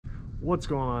What's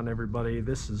going on, everybody?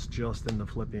 This is Justin, the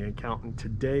Flipping Accountant.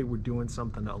 Today we're doing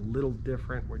something a little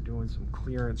different. We're doing some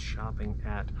clearance shopping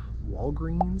at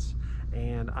Walgreens,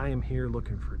 and I am here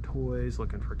looking for toys,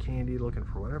 looking for candy, looking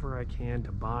for whatever I can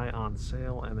to buy on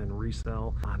sale and then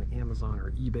resell on Amazon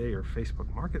or eBay or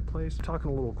Facebook Marketplace. I'm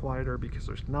talking a little quieter because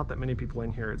there's not that many people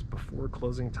in here. It's before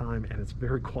closing time and it's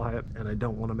very quiet, and I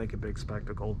don't want to make a big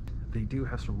spectacle. They do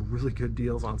have some really good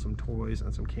deals on some toys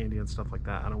and some candy and stuff like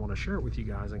that, and I want to share it with you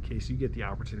guys in case you get the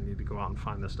opportunity to go out and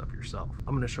find this stuff yourself.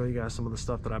 I'm going to show you guys some of the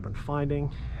stuff that I've been finding,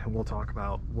 and we'll talk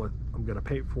about what I'm going to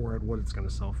pay for it, what it's going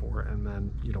to sell for, and then,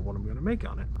 you know, what I'm going to make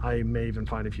on it. I may even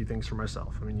find a few things for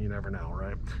myself. I mean, you never know,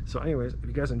 right? So anyways, if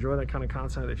you guys enjoy that kind of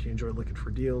content, if you enjoy looking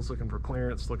for deals, looking for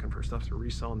clearance, looking for stuff to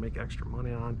resell and make extra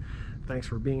money on, thanks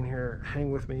for being here.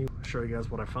 Hang with me, show you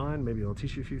guys what I find. Maybe it'll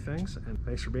teach you a few things, and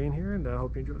thanks for being here, and I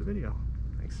hope you enjoy the video.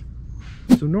 Thanks.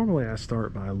 So normally I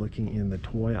start by looking in the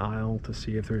toy aisle to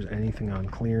see if there's anything on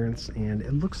clearance, and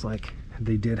it looks like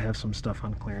they did have some stuff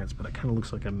on clearance, but it kind of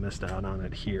looks like I missed out on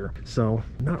it here. So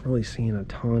not really seeing a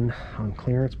ton on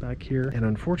clearance back here, and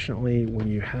unfortunately when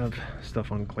you have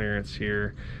stuff on clearance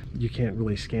here, you can't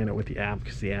really scan it with the app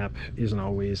because the app isn't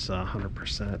always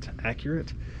 100%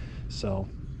 accurate. So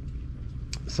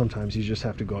sometimes you just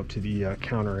have to go up to the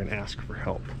counter and ask for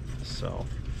help. So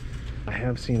I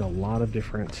have seen a lot of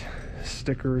different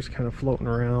stickers kind of floating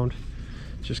around.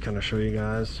 Just kind of show you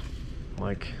guys,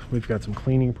 like we've got some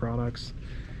cleaning products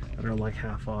that are like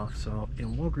half off. So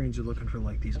in Walgreens, you're looking for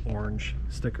like these orange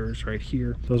stickers right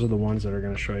here. Those are the ones that are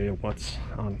going to show you what's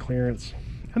on clearance.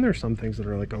 And there's some things that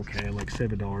are like, okay, like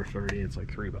save $1.30, it's like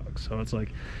 $3. So it's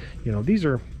like, you know, these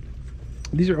are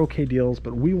okay deals,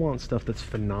 but we want stuff that's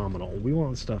phenomenal. We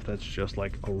want stuff that's just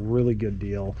like a really good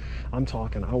deal. I'm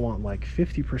talking, I want like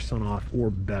 50% off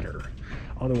or better.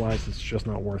 Otherwise, it's just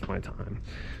not worth my time.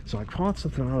 So I caught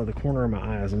something out of the corner of my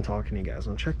eye as I'm talking to you guys.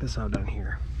 Now check this out down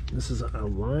here. This is a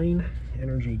Line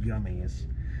Energy Gummies.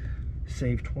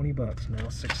 Save 20 bucks, now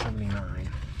 $6.79.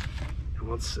 And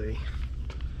let's see.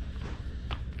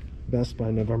 Best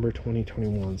by November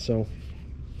 2021. So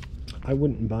I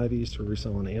wouldn't buy these to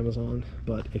resell on Amazon,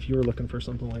 but if you were looking for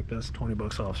something like this, 20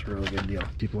 bucks off is a really good deal.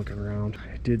 Keep looking around.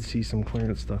 I did see some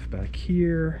clearance stuff back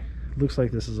here. Looks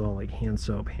like this is all like hand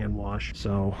soap, hand wash.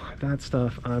 So that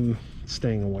stuff I'm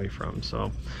staying away from.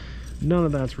 So none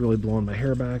of that's really blowing my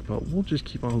hair back, but we'll just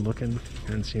keep on looking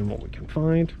and seeing what we can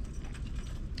find.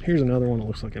 Here's another one that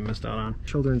looks like I missed out on.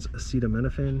 Children's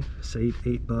acetaminophen, save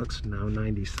 8 bucks, now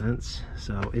 90 cents.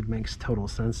 So it makes total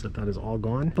sense that that is all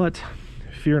gone. But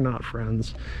fear not,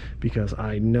 friends, because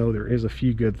I know there is a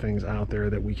few good things out there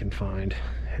that we can find.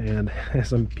 And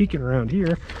as I'm peeking around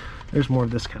here, there's more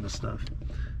of this kind of stuff.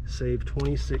 Save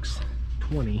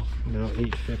 $26.20, now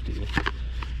 $8.50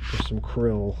 for some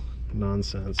krill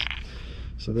nonsense.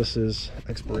 So this is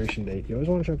expiration date. You always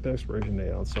want to check the expiration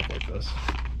date on stuff like this.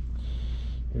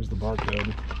 Here's the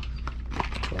barcode.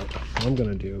 But what I'm going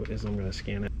to do is I'm going to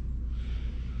scan it.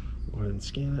 Go ahead and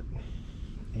scan it.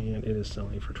 And it is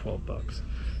selling for 12 bucks.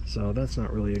 So that's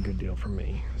not really a good deal for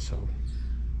me. So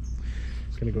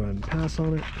I'm going to go ahead and pass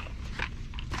on it.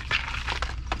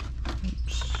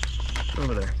 Oops,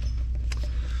 over there.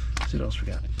 Let's see what else we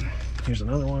got. Here's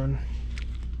another one.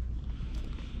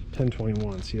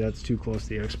 10/21. See, that's too close to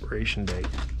the expiration date.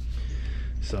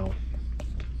 So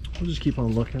we'll just keep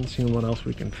on looking, seeing what else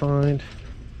we can find.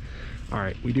 All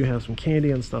right, we do have some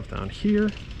candy and stuff down here.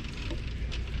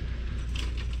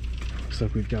 Looks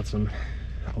like we've got some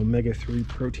omega-3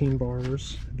 protein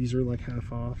bars. These are like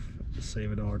half off. Save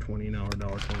 $1.20, now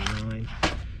 $1.29.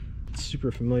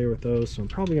 Super familiar with those, so I'm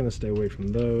probably going to stay away from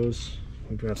those.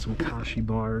 We've got some Kashi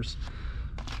bars,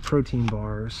 protein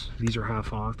bars. These are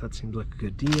half off. That seems like a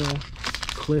good deal.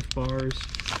 Cliff bars.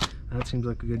 That seems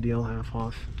like a good deal, half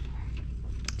off.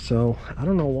 So I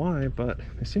don't know why, but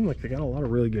they seem like they got a lot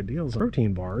of really good deals on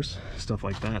protein bars, stuff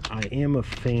like that. I am a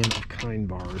fan of Kind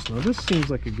bars. Now this seems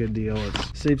like a good deal.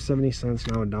 It's save 70 cents,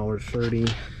 now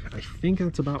 $1.30. I think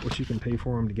that's about what you can pay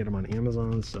for them to get them on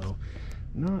Amazon. So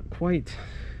not quite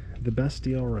the best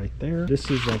deal right there. This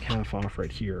is like half off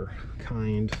right here.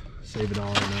 Kind, save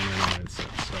 $1.99. So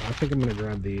I think I'm gonna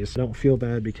grab these. I don't feel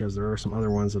bad because there are some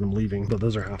other ones that I'm leaving, but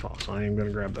those are half off, so I am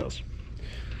gonna grab those.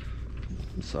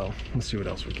 So let's see what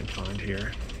else we can find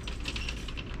here.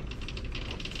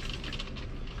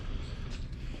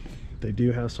 They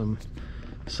do have some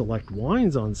select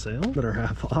wines on sale that are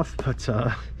half off, but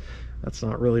that's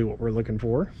not really what we're looking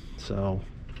for. So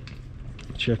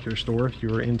check your store if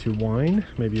you are into wine.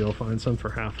 Maybe you'll find some for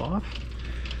half off.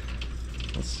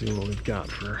 Let's see what we've got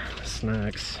for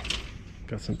snacks.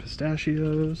 Got some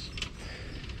pistachios.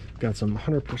 Got some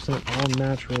 100% all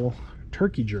natural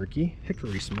turkey jerky,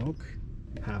 hickory smoke,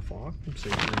 half off,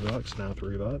 say $3, now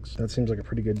 $3. That seems like a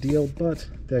pretty good deal, but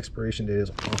the expiration date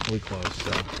is awfully close,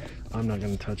 so I'm not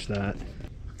going to touch that.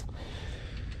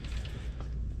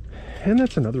 And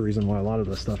that's another reason why a lot of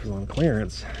this stuff is on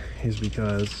clearance, is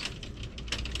because,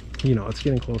 you know, it's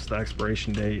getting close to the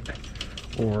expiration date,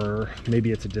 or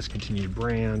maybe it's a discontinued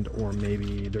brand, or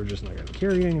maybe they're just not going to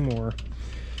carry it anymore.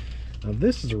 Now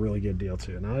this is a really good deal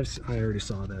too. Now I already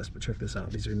saw this, but check this out.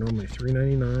 These are normally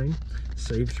 $3.99.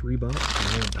 Save $3, now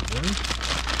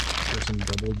 $1. There's some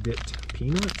double dipped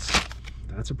peanuts.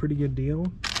 That's a pretty good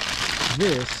deal.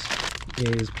 This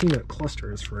is peanut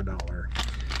clusters for $1.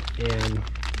 And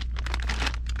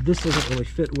this doesn't really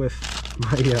fit with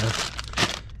my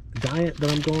diet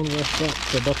that I'm going with, but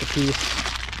for $1 a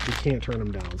piece, you can't turn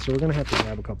them down. So we're gonna have to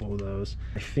grab a couple of those.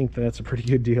 I think that's a pretty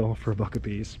good deal for $1 a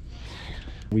piece.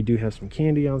 We do have some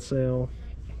candy on sale.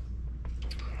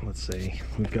 Let's see,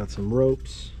 we've got some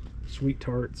ropes, sweet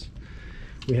tarts.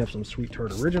 We have some sweet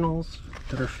tart originals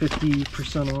that are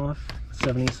 50% off,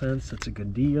 70 cents. That's a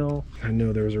good deal. I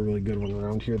know there was a really good one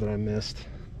around here that I missed.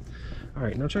 All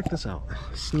right, now check this out.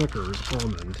 Snickers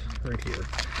almond right here.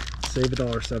 Save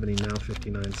 $1.70, now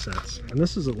 59 cents. And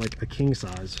this is like a king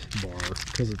size bar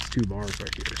because it's 2 bars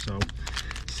right here. So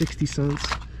 60 cents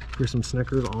for some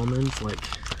Snickers almonds. Like,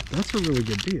 that's a really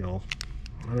good deal.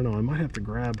 I don't know, I might have to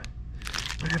grab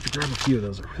a few of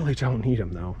those. I really don't need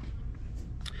them though.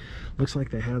 Looks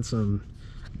like they had some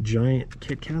giant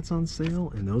Kit Kats on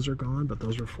sale, and those are gone, but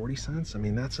those are 40 cents. I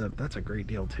mean, that's a great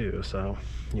deal too. So,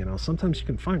 you know, sometimes you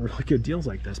can find really good deals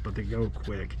like this, but they go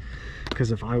quick.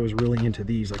 Because if I was really into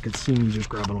these, I could see me just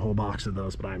grabbing a whole box of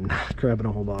those, but I'm not grabbing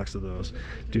a whole box of those.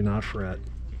 Do not fret.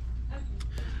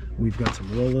 We've got some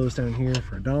Rolos down here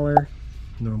for $1,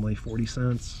 normally 40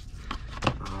 cents.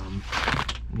 I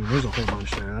mean, there's a whole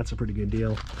bunch there. That's a pretty good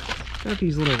deal. Got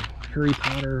these little Harry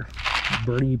Potter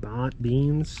Bernie Bot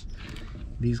beans.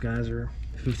 These guys are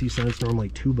 50 cents, normally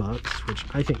 $2, which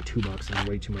I think $2 is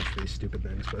way too much for these stupid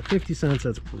things, but 50 cents,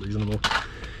 that's reasonable.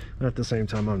 But at the same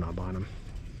time, I'm not buying them.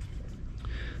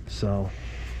 So,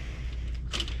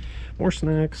 more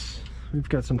snacks. We've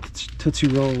got some Tootsie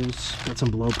Rolls, got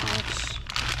some Blow Pops,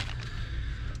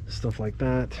 stuff like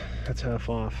that. That's half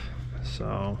off.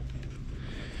 So,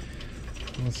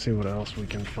 let's see what else we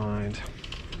can find.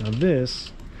 Now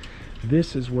this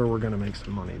is where we're going to make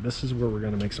some money. This is where we're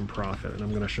going to make some profit, and I'm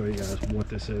going to show you guys what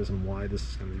this is and why this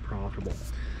is going to be profitable.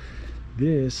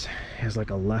 This is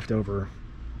like a leftover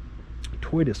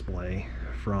toy display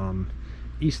from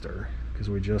Easter, because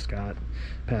we just got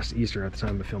past Easter at the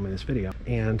time of filming this video,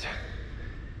 and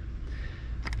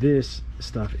this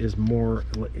stuff is more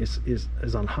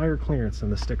is on higher clearance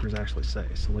than the stickers actually say.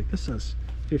 So like this says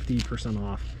 50%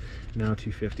 off, now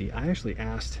 $2.50. I actually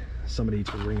asked somebody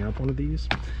to ring up one of these,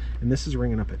 and this is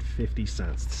ringing up at 50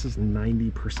 cents. This is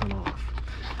 90% off.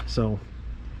 So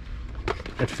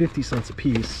at 50 cents a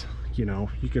piece, you know,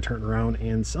 you could turn around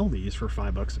and sell these for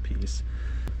 $5 a piece,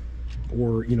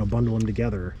 or, you know, bundle them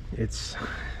together. It's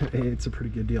a pretty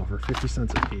good deal for 50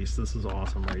 cents a piece. This is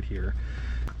awesome right here.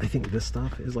 I think this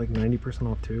stuff is like 90%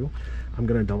 off too. I'm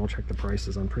gonna double check the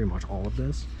prices on pretty much all of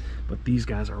this, but these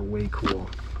guys are way cool.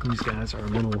 These guys are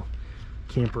little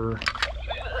camper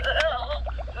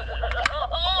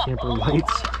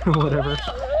lights or whatever,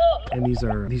 and these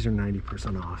are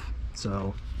 90% off.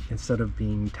 So instead of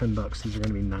being $10, these are going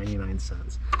to be 99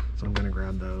 cents. So I'm going to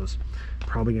grab those.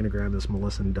 Probably going to grab this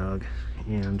Melissa and Doug,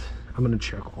 and I'm going to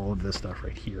check all of this stuff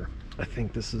right here. I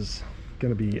think this is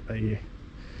going to be a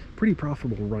pretty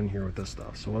profitable run here with this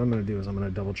stuff. So what I'm going to do is I'm going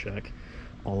to double check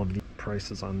all of the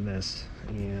prices on this,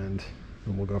 and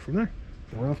we'll go from there.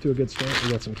 We're off to a good start.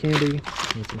 We got some candy, we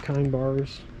got some Kind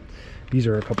bars. These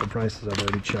are a couple prices I've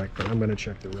already checked, but I'm going to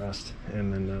check the rest,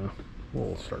 and then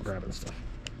we'll start grabbing stuff.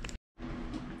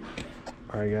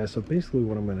 Alright guys, so basically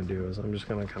what I'm going to do is I'm just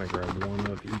going to kind of grab one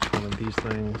of each one of these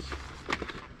things,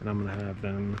 and I'm going to have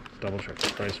them double check the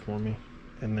price for me,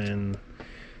 and then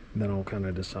I'll kind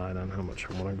of decide on how much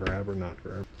I want to grab or not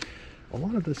grab. A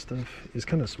lot of this stuff is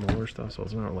kind of smaller stuff, so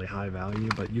it's not really high value,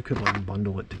 but you could like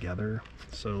bundle it together.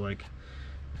 So like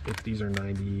if these are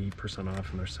 90% off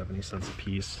and they're 70 cents a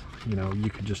piece, you know, you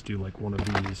could just do like one of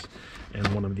these and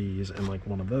one of these and like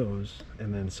one of those,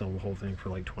 and then sell the whole thing for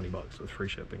like 20 bucks with free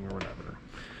shipping or whatever.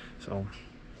 So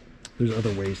there's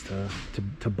other ways to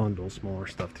bundle smaller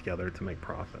stuff together to make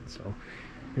profit. So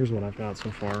here's what I've got so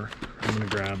far. I'm going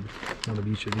to grab one of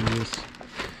each of these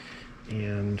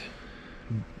and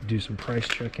do some price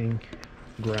checking,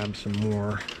 grab some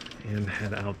more, and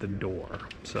head out the door.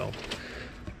 So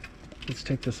let's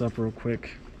take this up real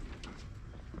quick.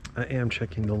 I am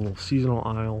checking the little seasonal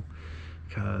aisle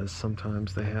because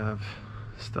sometimes they have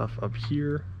stuff up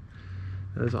here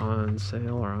that is on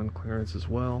sale or on clearance as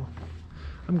well.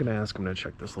 I'm gonna ask him to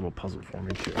check this little puzzle for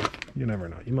me too. You never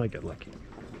know, you might get lucky.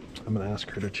 I'm gonna ask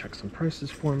her to check some prices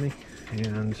for me,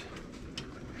 and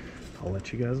I'll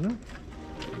let you guys know.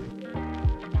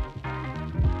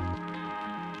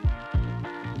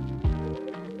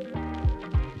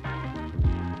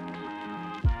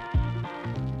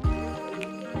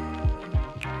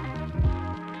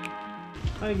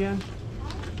 Hi again.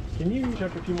 Can you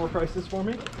check a few more prices for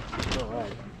me? All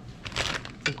right.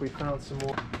 I think we found some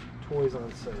more toys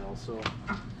on sale, so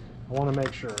I want to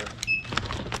make sure.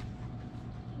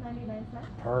 99 cents.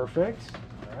 Perfect.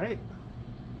 All right.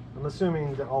 I'm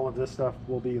assuming that all of this stuff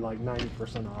will be like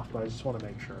 90% off, but I just want to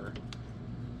make sure.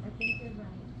 I think you're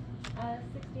right.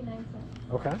 69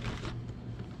 cents. Okay.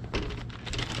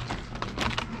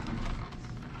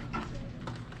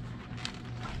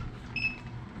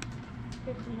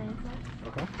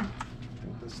 Okay. I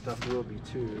think this stuff will be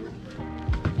too.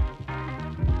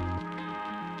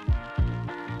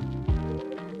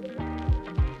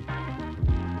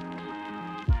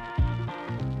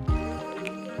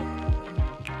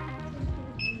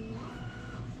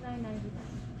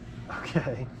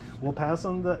 Okay, we'll pass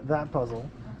on that puzzle,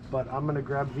 but I'm gonna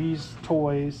grab these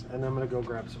toys and I'm gonna go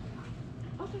grab some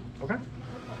more. Okay. Okay?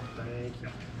 Thank you.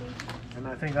 And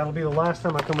I think that'll be the last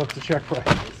time I come up to check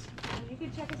prices. You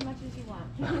can check as much as you want.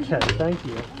 Okay, thank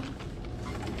you.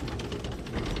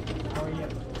 How are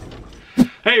you?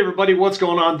 Hey everybody, what's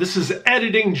going on? This is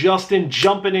Editing Justin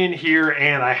jumping in here,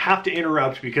 and I have to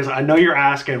interrupt because I know you're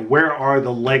asking, where are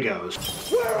the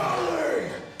Legos? Where are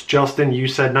they? Justin, you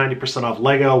said 90% off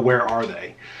Lego, where are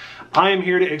they? I am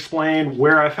here to explain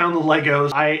where I found the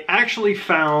Legos. I actually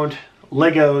found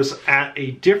Legos at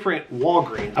a different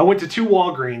Walgreens. I went to two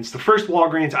Walgreens. The first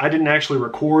Walgreens I didn't actually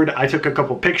record. I took a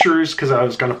couple pictures because I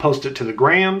was going to post it to the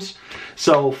grams.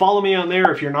 So follow me on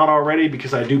there if you're not already,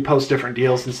 because I do post different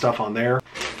deals and stuff on there.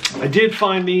 I did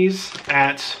find these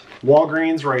at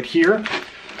Walgreens right here.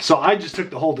 So I just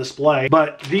took the whole display,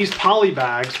 but these poly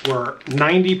bags were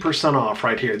 90% off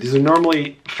right here. These are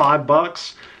normally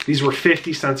 $5. These were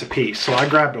 50 cents a piece. So I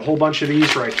grabbed a whole bunch of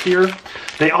these right here.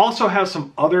 They also have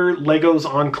some other Legos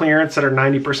on clearance that are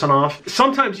 90% off.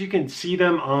 Sometimes you can see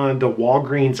them on the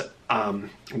Walgreens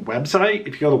website.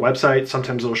 If you go to the website,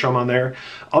 sometimes it'll show them on there.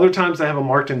 Other times they have them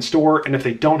marked in store, and if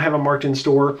they don't have them marked in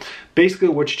store, basically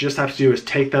what you just have to do is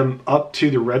take them up to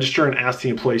the register and ask the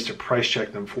employees to price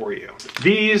check them for you.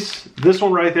 This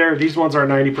one right there, these ones are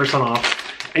 90% off.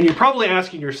 And you're probably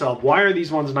asking yourself, why are these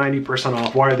ones 90%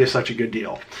 off? Why are they such a good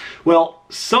deal? Well,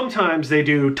 sometimes they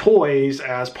do toys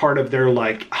as part of their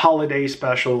like holiday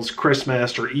specials,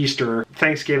 Christmas or Easter,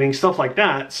 Thanksgiving, stuff like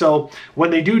that. So when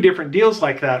they do different deals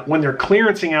like that, when they're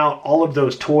clearancing out all of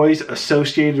those toys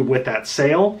associated with that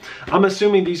sale, I'm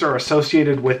assuming these are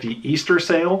associated with the Easter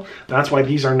sale. That's why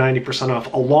these are 90%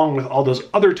 off, along with all those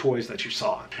other toys that you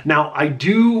saw. Now, I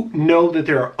do know that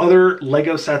there are other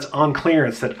Lego sets on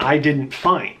clearance that I didn't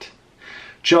find.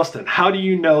 Justin, how do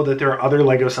you know that there are other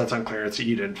Lego sets on clearance that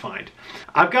you didn't find?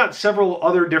 I've got several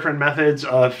other different methods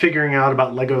of figuring out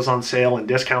about Legos on sale and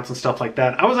discounts and stuff like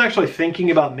that. I was actually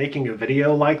thinking about making a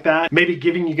video like that, maybe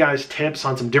giving you guys tips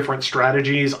on some different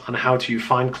strategies on how to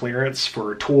find clearance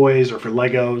for toys or for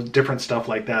Legos, different stuff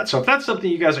like that. So if that's something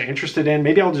you guys are interested in,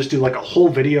 maybe I'll just do like a whole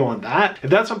video on that. If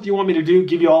that's something you want me to do,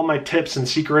 give you all my tips and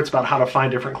secrets about how to find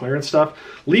different clearance stuff,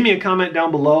 leave me a comment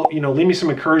down below, leave me some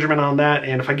encouragement on that.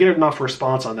 And if I get enough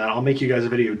response on that, I'll make you guys a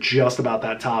video just about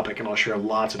that topic, and I'll share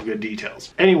lots of good details.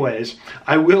 Anyways,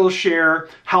 I will share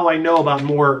how I know about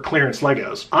more clearance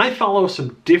Legos. I follow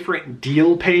some different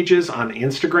deal pages on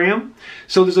Instagram.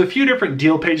 So there's a few different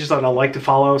deal pages that I like to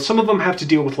follow. Some of them have to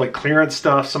deal with like clearance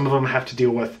stuff. Some of them have to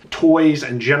deal with toys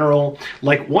in general.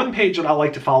 Like one page that I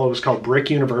like to follow is called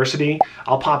Brick University.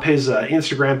 I'll pop his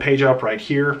Instagram page up right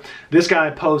here. This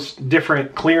guy posts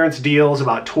different clearance deals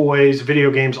about toys, video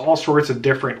games, all sorts of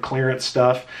different clearance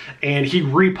stuff. And he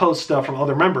reposts stuff from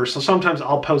other members. So sometimes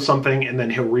I'll post something and then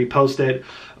he'll repost it.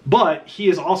 But he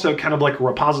is also kind of like a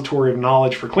repository of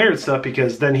knowledge for clearance stuff,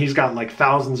 because then he's got like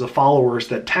thousands of followers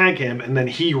that tag him and then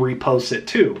he reposts it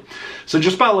too. So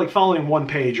just by like following one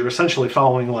page, you're essentially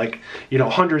following like,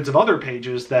 hundreds of other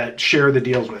pages that share the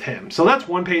deals with him. So that's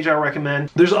one page I recommend.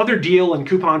 There's other deal and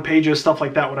coupon pages, stuff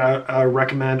like that, what I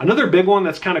recommend. Another big one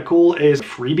that's kind of cool is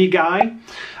Freebie Guy.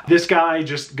 This guy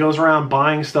just goes around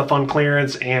buying stuff on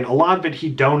clearance, and a lot of it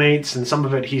he donates and some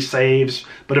of it he saves,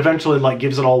 but eventually like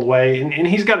gives it all away. And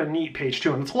he's got got a neat page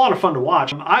too, and it's a lot of fun to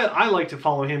watch. I like to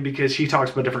follow him because he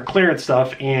talks about different clearance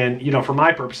stuff, and you know, for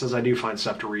my purposes, I do find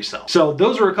stuff to resell. So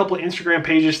those are a couple of Instagram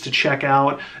pages to check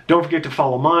out. Don't forget to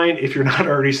follow mine if you're not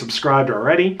already subscribed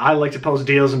already. I like to post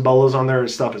deals and bolos on there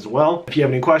and stuff as well. If you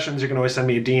have any questions, you can always send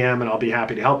me a DM and I'll be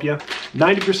happy to help you.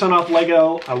 90% off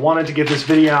Lego. I wanted to get this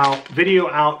video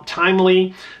out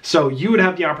timely so you would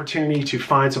have the opportunity to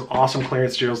find some awesome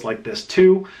clearance deals like this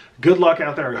too. Good luck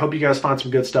out there. I hope you guys find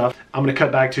some good stuff. I'm going to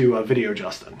cut back to video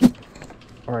Justin.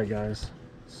 All right, guys.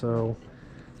 So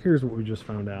here's what we just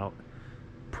found out.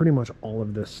 Pretty much all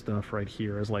of this stuff right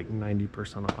here is like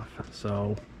 90% off.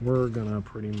 So we're gonna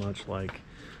pretty much like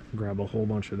grab a whole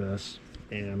bunch of this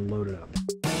and load it up.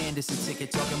 And it's a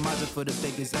ticket talking Mazda for the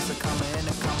biggest. That's a comma and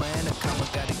a comma and a comma.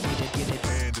 Gotta get it.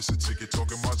 And it's a ticket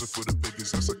talking Mazda for the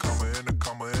biggest. That's a comma and a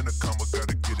comma and a comma.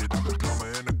 Gotta get it. I'm a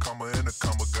comma and a comma and a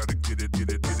comma. Gotta get it.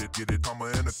 Comma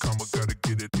and a comma. Gotta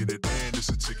get it. And it's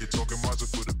a ticket talking Mazda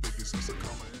for the biggest. That's a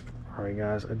comma and a comma. Alright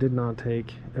guys, I did not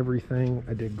take everything.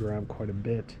 I did grab quite a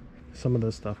bit. Some of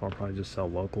this stuff I'll probably just sell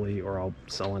locally, or I'll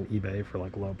sell on eBay for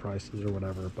like low prices or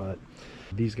whatever, but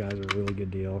these guys are a really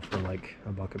good deal for like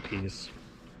 $1 a piece.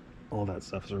 All that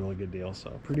stuff is a really good deal,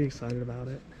 so pretty excited about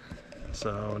it.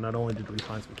 So not only did we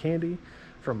find some candy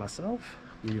for myself,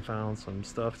 we found some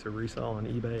stuff to resell on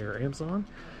eBay or Amazon.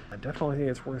 I definitely think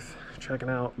it's worth checking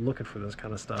out, looking for this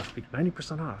kind of stuff.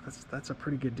 90% off, that's a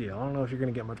pretty good deal. I don't know if you're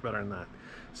gonna get much better than that.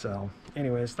 So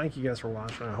anyways, thank you guys for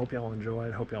watching. I hope y'all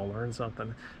enjoyed. Hope y'all learned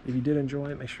something. If you did enjoy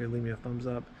it, make sure you leave me a thumbs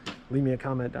up. Leave me a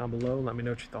comment down below. Let me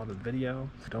know what you thought of the video.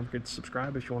 Don't forget to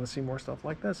subscribe if you want to see more stuff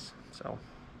like this. So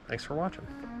thanks for watching.